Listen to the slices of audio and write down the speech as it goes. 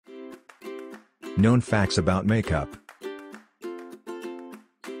Known facts about makeup.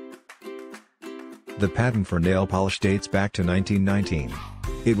 The patent for nail polish dates back to 1919.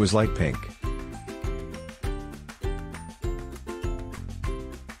 It was like pink.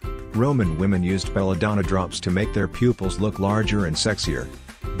 Roman women used belladonna drops to make their pupils look larger and sexier.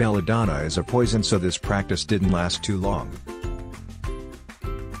 Belladonna is a poison, so this practice didn't last too long.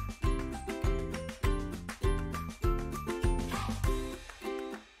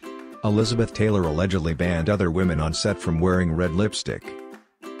 Elizabeth Taylor allegedly banned other women on set from wearing red lipstick.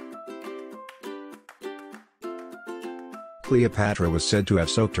 Cleopatra was said to have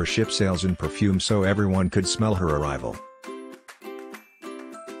soaked her ship sails in perfume so everyone could smell her arrival.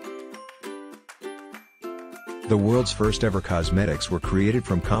 The world's first ever cosmetics were created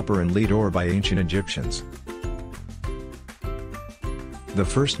from copper and lead ore by ancient Egyptians. The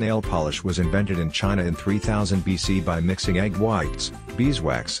first nail polish was invented in China in 3000 BC by mixing egg whites,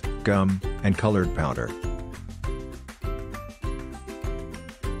 beeswax, gum, and colored powder.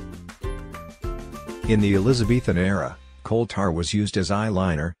 In the Elizabethan era, coal tar was used as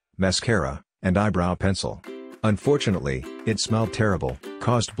eyeliner, mascara, and eyebrow pencil. Unfortunately, it smelled terrible,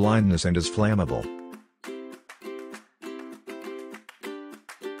 caused blindness and is flammable.